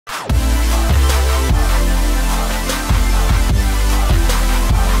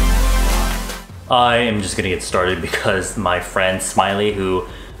I am just gonna get started because my friend Smiley, who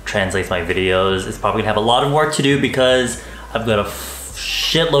translates my videos, is probably gonna have a lot of work to do because I've got a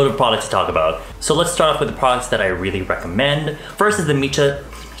shitload of products to talk about. So let's start off with the products that I really recommend. First is the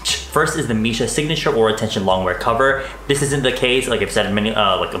Missha Signature Aura Tension Longwear cover. This isn't the case, like I've said many,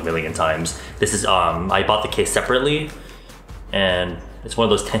 like a million times. This is, I bought the case separately, and it's one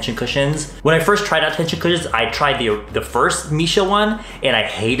of those tension cushions. When I first tried out tension cushions, I tried the first Missha one and I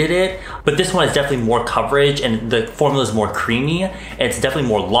hated it. But this one is definitely more coverage and the formula is more creamy and it's definitely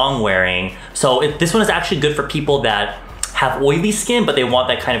more long wearing. So this one is actually good for people that have oily skin, but they want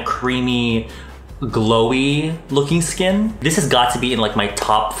that kind of creamy, glowy looking skin. This has got to be in like my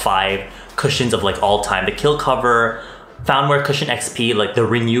top 5 cushions of like all time. The Kill Cover Founwear Cushion XP, like the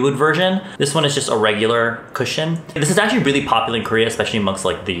renewed version. This one is just a regular cushion. This is actually really popular in Korea, especially amongst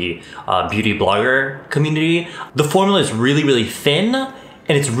like the beauty blogger community. The formula is really, really thin and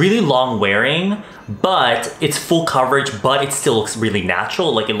it's really long wearing, but it's full coverage, but it still looks really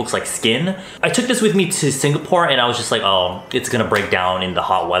natural. Like it looks like skin. I took this with me to Singapore and I was just like, oh, it's gonna break down in the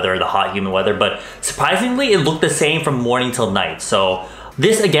hot weather, the hot humid weather. But surprisingly, it looked the same from morning till night. So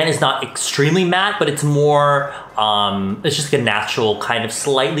this again is not extremely matte, but it's more, it's just like a natural kind of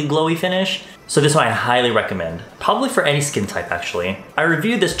slightly glowy finish. So this one I highly recommend. Probably for any skin type actually. I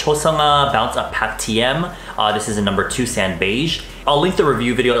reviewed this chosungah Bounce Up Pact TM. This is a number 2 sand beige. I'll link the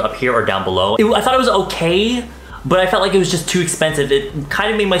review video up here or down below. I thought it was okay, but I felt like it was just too expensive. It kind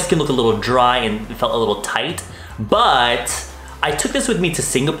of made my skin look a little dry and it felt a little tight. But I took this with me to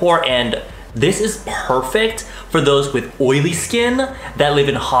Singapore and this is perfect for those with oily skin that live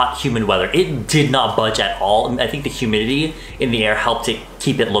in hot, humid weather. It did not budge at all. I think the humidity in the air helped to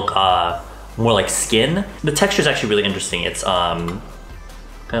keep it look more like skin. The texture is actually really interesting. It's kind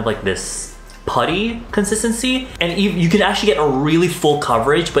of like this putty consistency. And you can actually get a really full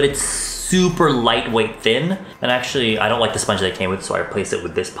coverage, but it's super lightweight thin. And actually, I don't like the sponge that it came with, so I replaced it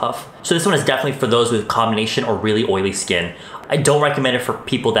with this puff. So this one is definitely for those with combination or really oily skin. I don't recommend it for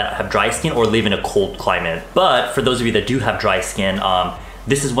people that have dry skin or live in a cold climate. But for those of you that do have dry skin,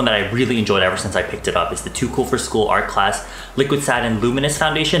 this is one that I really enjoyed ever since I picked it up. It's the Too Cool for School Art Class Liquid Satin Luminous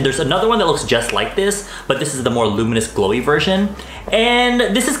Foundation. There's another one that looks just like this, but this is the more luminous glowy version.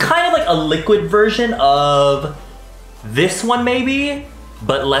 And this is kind of like a liquid version of this one maybe,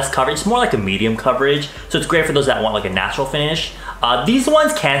 but less coverage. It's more like a medium coverage. So it's great for those that want like a natural finish. These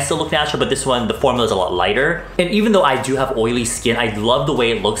ones can still look natural, but this one, the formula is a lot lighter. And even though I do have oily skin, I love the way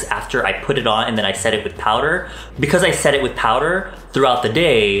it looks after I put it on and then I set it with powder. Because I set it with powder throughout the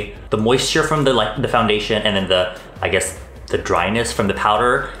day, the moisture from the foundation and then I guess the dryness from the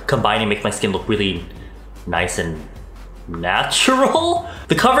powder combine and make my skin look really nice and natural.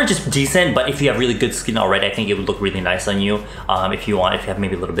 The coverage is decent, but if you have really good skin already, I think it would look really nice on you. If you have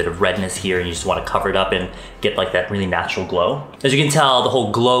maybe a little bit of redness here and you just want to cover it up and get like that really natural glow. As you can tell, the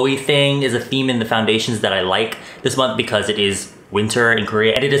whole glowy thing is a theme in the foundations that I like this month because it is winter in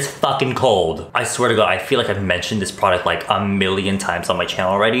Korea and it is fucking cold. I swear to God, I feel like I've mentioned this product like a million times on my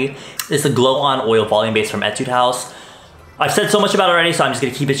channel already. It's the Glow On Oil Volume Base from Etude House. I've said so much about it already, so I'm just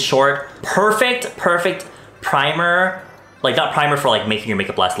gonna keep it short. Perfect primer. Like not primer for like making your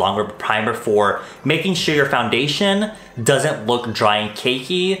makeup last longer, but primer for making sure your foundation doesn't look dry and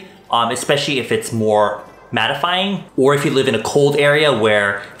cakey, especially if it's more mattifying, or if you live in a cold area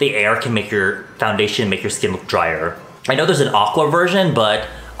where the air can make your foundation, make your skin look drier. I know there's an aqua version, but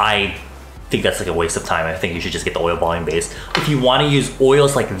I think that's like a waste of time. I think you should just get the oil volume base. If you want to use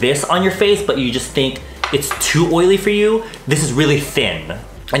oils like this on your face, but you just think it's too oily for you, this is really thin.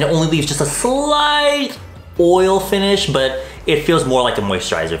 And it only leaves just a slight oil finish, but it feels more like a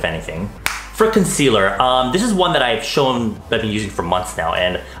moisturizer if anything. For concealer, this is one that I've been using for months now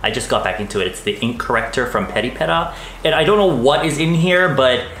and I just got back into it. It's the ink corrector from Peri Pera. And I don't know what is in here,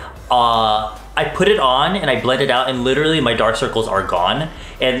 but I put it on and I blend it out and literally my dark circles are gone.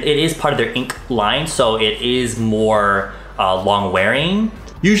 And it is part of their ink line, so it is more long wearing.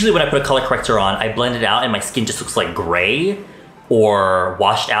 Usually when I put a color corrector on, I blend it out and my skin just looks like gray or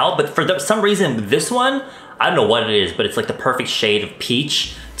washed out. But for some reason, this one, I don't know what it is, but it's like the perfect shade of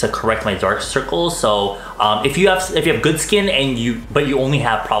peach to correct my dark circles. So if you have good skin and but you only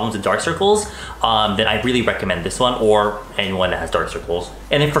have problems with dark circles, then I really recommend this one or anyone that has dark circles.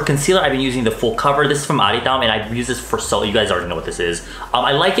 And then for concealer, I've been using the full cover. This is from Aritaum and I've used this for you guys already know what this is.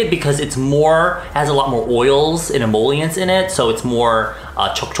 I like it because it's has a lot more oils and emollients in it, so it's more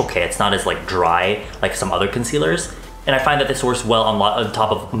chokchoke. It's not as like dry like some other concealers. And I find that this works well on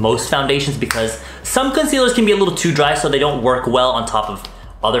top of most foundations because some concealers can be a little too dry, so they don't work well on top of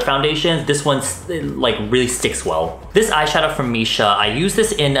other foundations, this one's like really sticks well. This eyeshadow from Missha, I used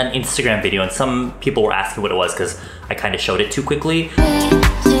this in an Instagram video and some people were asking what it was because I kind of showed it too quickly.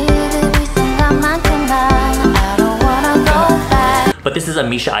 But this is a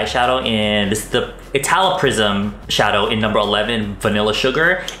Missha eyeshadow and this is the Italprism shadow in number 11, Vanilla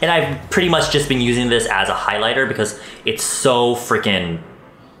Sugar. And I've pretty much just been using this as a highlighter because it's so freaking,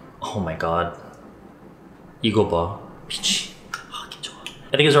 oh my god. 이거 봐.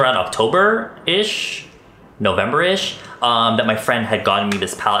 I think it was around October-ish, November-ish, that my friend had gotten me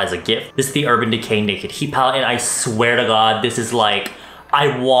this palette as a gift. This is the Urban Decay Naked Heat palette, and I swear to God, this is like,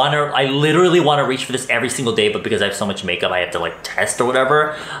 I literally wanna reach for this every single day, but because I have so much makeup, I have to like test or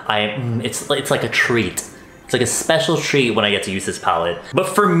whatever. It's like a treat. It's like a special treat when I get to use this palette.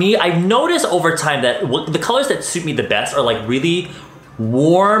 But for me, I've noticed over time that the colors that suit me the best are like really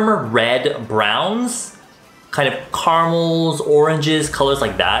warm red browns, kind of caramels, oranges, colors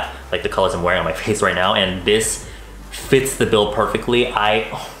like that, like the colors I'm wearing on my face right now, and this fits the bill perfectly. I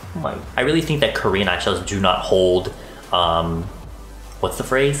really think that Korean eyeshadows do not hold, what's the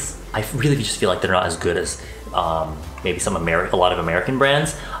phrase? I really just feel like they're not as good as maybe a lot of American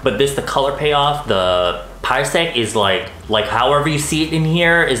brands. But this, the color payoff, the Parsec is like however you see it in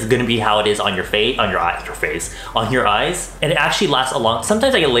here is gonna be how it is on your face, on your eyes. And it actually lasts a long,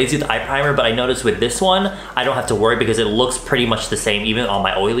 sometimes I get lazy with the eye primer, but I notice with this one, I don't have to worry because it looks pretty much the same even on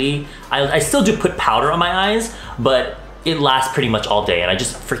my oily. I still do put powder on my eyes, but it lasts pretty much all day and I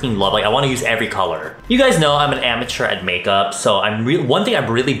just freaking love, like I wanna use every color. You guys know I'm an amateur at makeup, so one thing I'm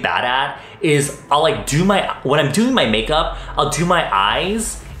really bad at is I'll like when I'm doing my makeup, I'll do my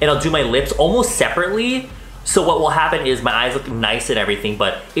eyes and I'll do my lips almost separately. So what will happen is my eyes look nice and everything,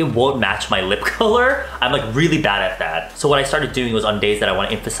 but it won't match my lip color. I'm like really bad at that. So what I started doing was on days that I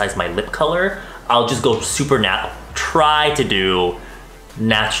want to emphasize my lip color, I'll just go super natural, try to do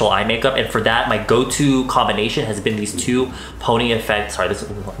natural eye makeup. And for that, my go-to combination has been these two Pony Effect, sorry, this is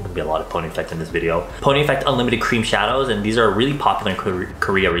gonna be a lot of Pony Effect in this video. Pony Effect Unlimited Cream Shadows, and these are really popular in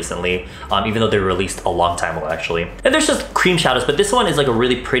Korea recently, even though they were released a long time ago actually. And there's just cream shadows, but this one is like a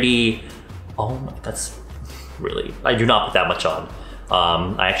really pretty, oh my, that's really, I do not put that much on.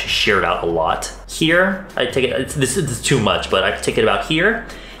 I actually shear it out a lot. Here, I take it, this is too much, but I take it about here.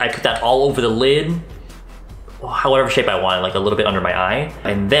 I put that all over the lid, however shape I want, like a little bit under my eye.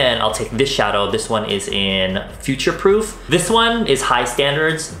 And then I'll take this shadow. This one is in Future Proof. This one is High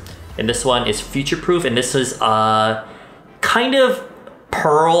Standards, and this one is Future Proof, and this is kind of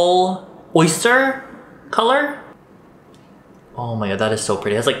pearl oyster color. Oh my god, that is so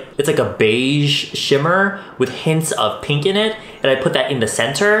pretty. It's like a beige shimmer with hints of pink in it, and I put that in the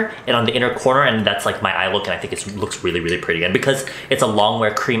center and on the inner corner, and that's like my eye look, and I think it looks really, really pretty. And because it's a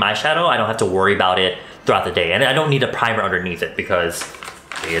Longwear cream eyeshadow, I don't have to worry about it throughout the day, and I don't need a primer underneath it because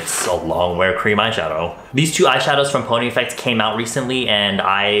it's a Longwear cream eyeshadow. These two eyeshadows from Pony Effect came out recently, and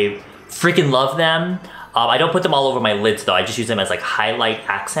I freaking love them. I don't put them all over my lids though, I just use them as like highlight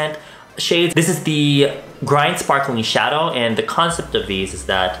accent shades. This is the Grind Sparkling Shadow, and the concept of these is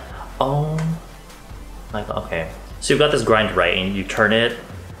that, oh my god, okay. So you've got this grind right, and you turn it,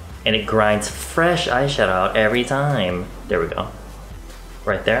 and it grinds fresh eyeshadow out every time. There we go.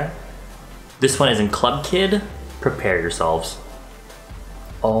 Right there. This one is in Club Kid. Prepare yourselves.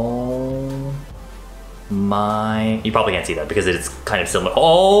 Oh my, you probably can't see that because it's kind of similar.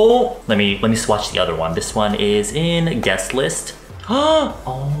 Oh, let me swatch the other one. This one is in Guest List.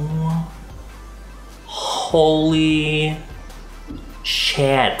 Oh, holy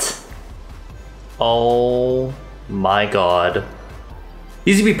shit. Oh my god.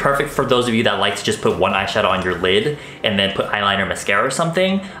 These would be perfect for those of you that like to just put one eyeshadow on your lid and then put eyeliner, mascara or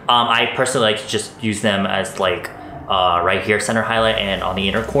something. I personally like to just use them as like right here, center highlight, and on the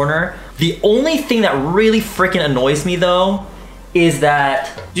inner corner. The only thing that really freaking annoys me though is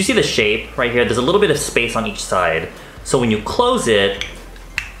that, do you see the shape right here? There's a little bit of space on each side. So when you close it,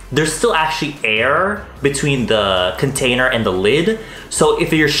 there's still actually air between the container and the lid. So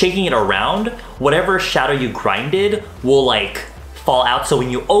if you're shaking it around, whatever shadow you grinded will like fall out. So when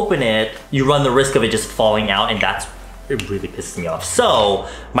you open it, you run the risk of it just falling out, and it really pisses me off. So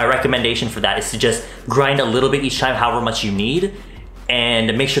my recommendation for that is to just grind a little bit each time, however much you need,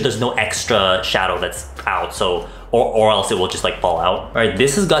 and make sure there's no extra shadow that's out. So, or else it will just like fall out. All right,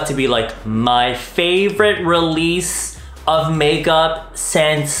 this has got to be like my favorite release of makeup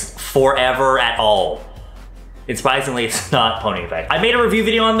since forever at all. surprisingly, it's not pony effect. I made a review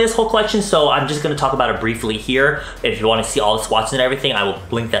video on this whole collection, so I'm just gonna talk about it briefly here. If you wanna see all the swatches and everything, I will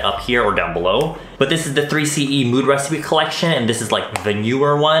link that up here or down below. But this is the 3CE Mood Recipe collection, and this is like the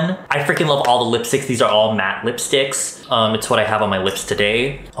newer one. I freaking love all the lipsticks. These are all matte lipsticks. It's what I have on my lips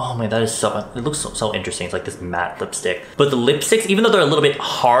today. Oh man, that is it looks so interesting. It's like this matte lipstick. But the lipsticks, even though they're a little bit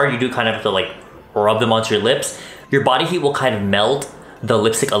hard, you do kind of have to like rub them onto your lips. Your body heat will kind of melt the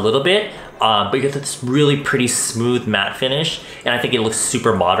lipstick a little bit, but you get this really pretty smooth matte finish, and I think it looks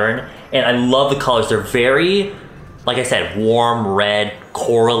super modern. And I love the colors. They're very, like I said, warm red,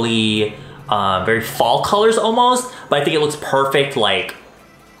 corally, very fall colors almost, but I think it looks perfect like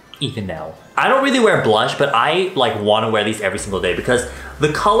even now. I don't really wear blush, but I like want to wear these every single day because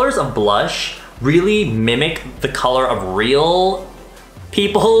the colors of blush really mimic the color of real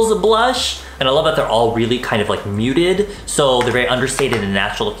people's blush. And I love that they're all really kind of like muted, so they're very understated and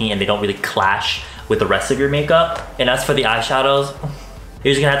natural looking, and they don't really clash with the rest of your makeup. And as for the eyeshadows,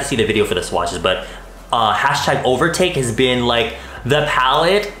 you're just gonna have to see the video for the swatches, but hashtag Overtake has been like the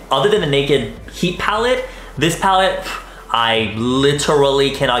palette, other than the Naked Heat palette, this palette, I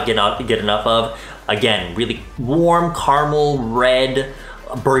literally cannot get enough of. Again, really warm caramel, red,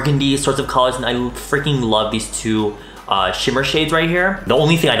 burgundy sorts of colors, and I freaking love these two shimmer shades right here. The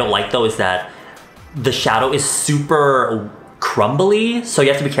only thing I don't like though is that the shadow is super crumbly, so you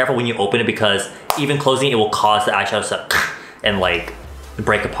have to be careful when you open it because even closing it will cause the eyeshadow to and like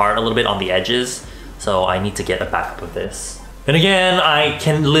break apart a little bit on the edges. So I need to get a backup of this. And again, I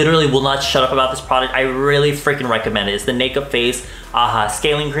will not shut up about this product. I really freaking recommend it. It's the Nakeup Face AHA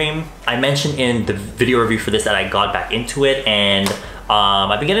Scaling Cream. I mentioned in the video review for this that I got back into it, and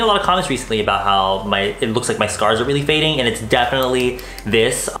I've been getting a lot of comments recently about how it looks like my scars are really fading, and it's definitely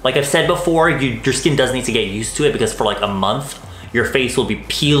this. Like I've said before, your skin does need to get used to it because for like a month, your face will be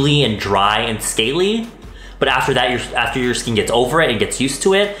peely and dry and scaly. But after that, after your skin gets over it and gets used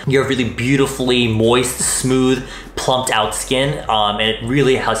to it, you have really beautifully moist, smooth, plumped out skin, and it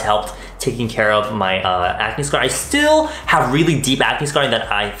really has helped taking care of my acne scar. I still have really deep acne scarring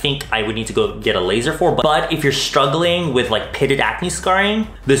that I think I would need to go get a laser for, but if you're struggling with like pitted acne scarring,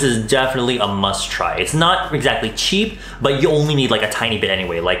 this is definitely a must try. It's not exactly cheap, but you only need like a tiny bit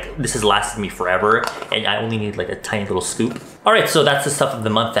anyway. Like this has lasted me forever, and I only need like a tiny little scoop. All right, so that's the stuff of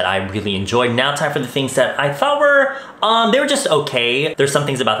the month that I really enjoyed. Now time for the things that I thought were, they were just okay. There's some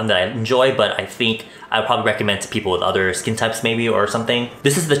things about them that I enjoy, but I think I would probably recommend to people with other skin types maybe or something.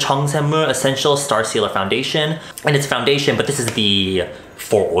 This is the chosungah Essential Star Sealer Foundation, and it's foundation, but this is the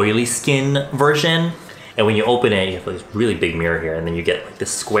for oily skin version. And when you open it, you have this really big mirror here, and then you get like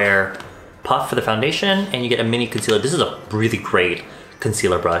this square puff for the foundation, and you get a mini concealer. This is a really great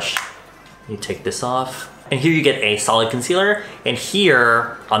concealer brush. You take this off, and here you get a solid concealer, and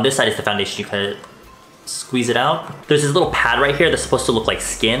here on this side is the foundation. You kind of squeeze it out. There's this little pad right here that's supposed to look like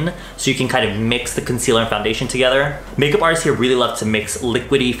skin, so you can kind of mix the concealer and foundation together. Makeup artists here really love to mix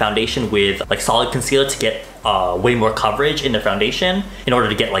liquidy foundation with like solid concealer to get way more coverage in the foundation in order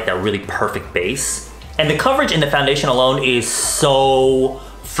to get like that really perfect base. And the coverage in the foundation alone is so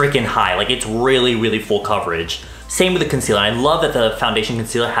freaking high. Like it's really, really full coverage. Same with the concealer. I love that the foundation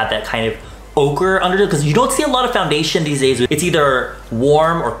concealer had that kind of ochre undertone, because you don't see a lot of foundation these days. It's either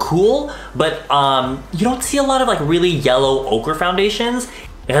warm or cool, but you don't see a lot of like really yellow ochre foundations.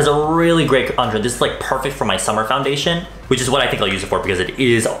 It has a really great undertone. This is like perfect for my summer foundation, which is what I think I'll use it for because it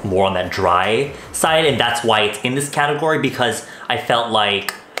is more on that dry side, and that's why it's in this category, because I felt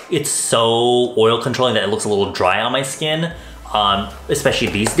like it's so oil controlling that it looks a little dry on my skin. Especially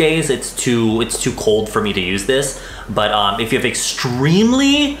these days, it's too cold for me to use this. But if you have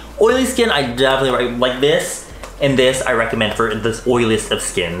extremely oily skin, I definitely like this, and this I recommend for this oiliest of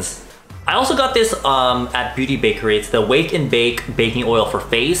skins. I also got this at Beauty Bakery. It's the Wake and Bake Baking Oil for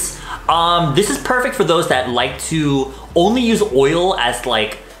Face. This is perfect for those that like to only use oil as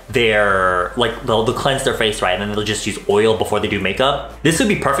like they'll cleanse their face, right? And then they'll just use oil before they do makeup. This would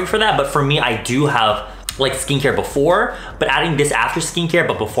be perfect for that, but for me, I do have like skincare before, but adding this after skincare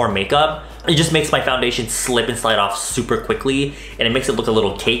but before makeup, it just makes my foundation slip and slide off super quickly, and it makes it look a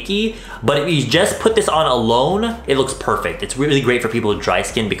little cakey. But if you just put this on alone, it looks perfect. It's really great for people with dry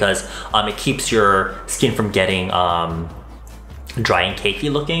skin because it keeps your skin from getting dry and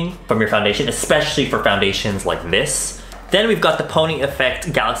cakey looking from your foundation, especially for foundations like this. Then we've got the Pony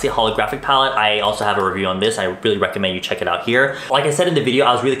Effect Galaxy Holographic Palette. I also have a review on this. I really recommend you check it out here. Like I said in the video,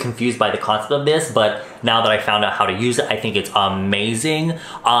 I was really confused by the concept of this, but now that I found out how to use it, I think it's amazing.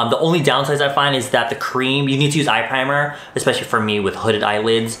 The only downsides I find is that the cream, you need to use eye primer, especially for me with hooded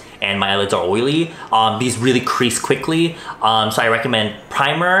eyelids and my eyelids are oily. These really crease quickly. So I recommend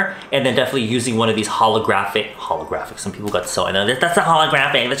primer and then definitely using one of these holographic, some people got so, I know that's a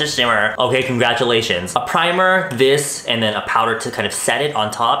holographic, that's a shimmer. Okay, congratulations. A primer, this, and then a powder to kind of set it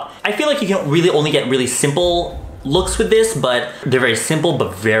on top. I feel like you can really only get really simple looks with this, but they're very simple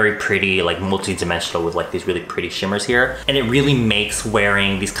but very pretty, like multi-dimensional with like these really pretty shimmers here. And it really makes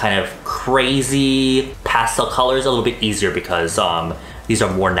wearing these kind of crazy pastel colors a little bit easier because these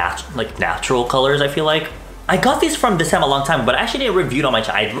are more natural colors, I feel like. I got these from Decay a long time, but I actually didn't review it on my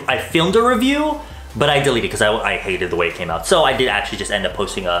channel. I filmed a review, but I deleted it because I hated the way it came out. So I did actually just end up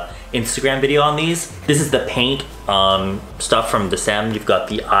posting a Instagram video on these. This is the paint stuff from Decay. You've got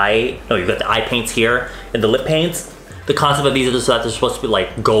the eye paints here and the lip paints. The concept of these is that they're supposed to be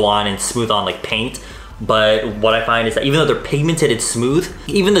like go on and smooth on like paint. But what I find is that even though they're pigmented and smooth,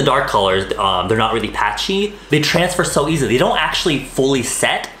 even the dark colors, they're not really patchy. They transfer so easily. They don't actually fully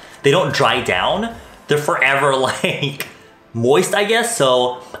set. They don't dry down. They're forever like moist, I guess.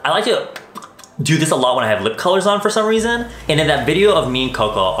 So I like to do this a lot when I have lip colors on for some reason. And in that video of me and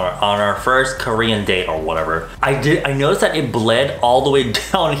Coco on our first Korean date or whatever, I noticed that it bled all the way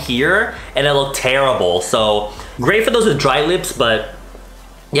down here and it looked terrible. So great for those with dry lips, but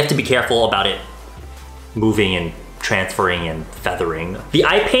you have to be careful about it moving and transferring and feathering. The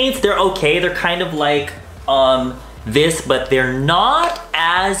eye paints, they're okay. They're kind of like this, but they're not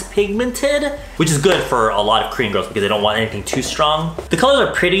as pigmented, which is good for a lot of Korean girls because they don't want anything too strong. The colors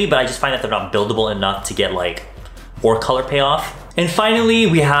are pretty, but I just find that they're not buildable enough to get like more color payoff. And finally,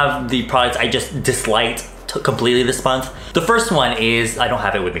 we have the products I just disliked completely this month. The first one is, I don't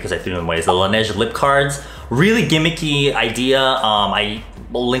have it with me because I threw them away, is the Laneige lip cards. Really gimmicky idea. I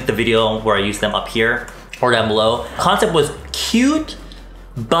will link the video where I use them up here or down below. Concept was cute,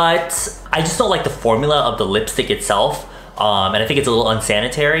 but I just don't like the formula of the lipstick itself. And I think it's a little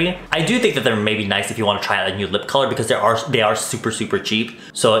unsanitary. I do think that they're maybe nice if you want to try out a new lip color because they are super cheap.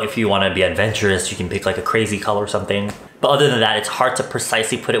 So if you want to be adventurous, you can pick like a crazy color or something. But other than that, it's hard to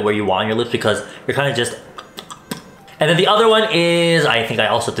precisely put it where you want on your lips because you're kind of just... And then the other one is, I think I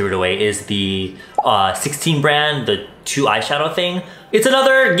also threw it away, is the 16 brand, the 2 eyeshadow thing. It's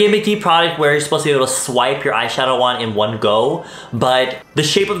another gimmicky product where you're supposed to be able to swipe your eyeshadow on in one go, but the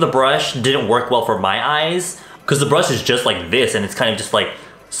shape of the brush didn't work well for my eyes because the brush is just like this and it's kind of just like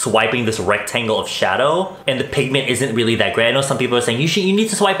swiping this rectangle of shadow and the pigment isn't really that great. I know some people are saying you need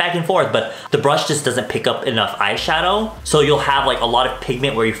to swipe back and forth, but the brush just doesn't pick up enough eyeshadow. So you'll have like a lot of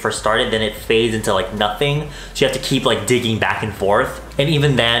pigment where you first started, then it fades into like nothing. So you have to keep like digging back and forth. And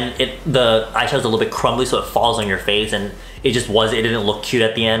even then, the eyeshadow's a little bit crumbly so it falls on your face and it didn't look cute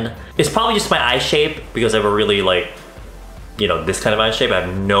at the end. It's probably just my eye shape because I have a really like, you know, this kind of eye shape. I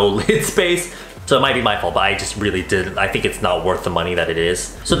have no lid space. So it might be my fault, but I just really didn't. I think it's not worth the money that it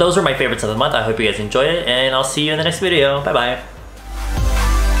is. So those are my favorites of the month. I hope you guys enjoyed it and I'll see you in the next video. Bye bye.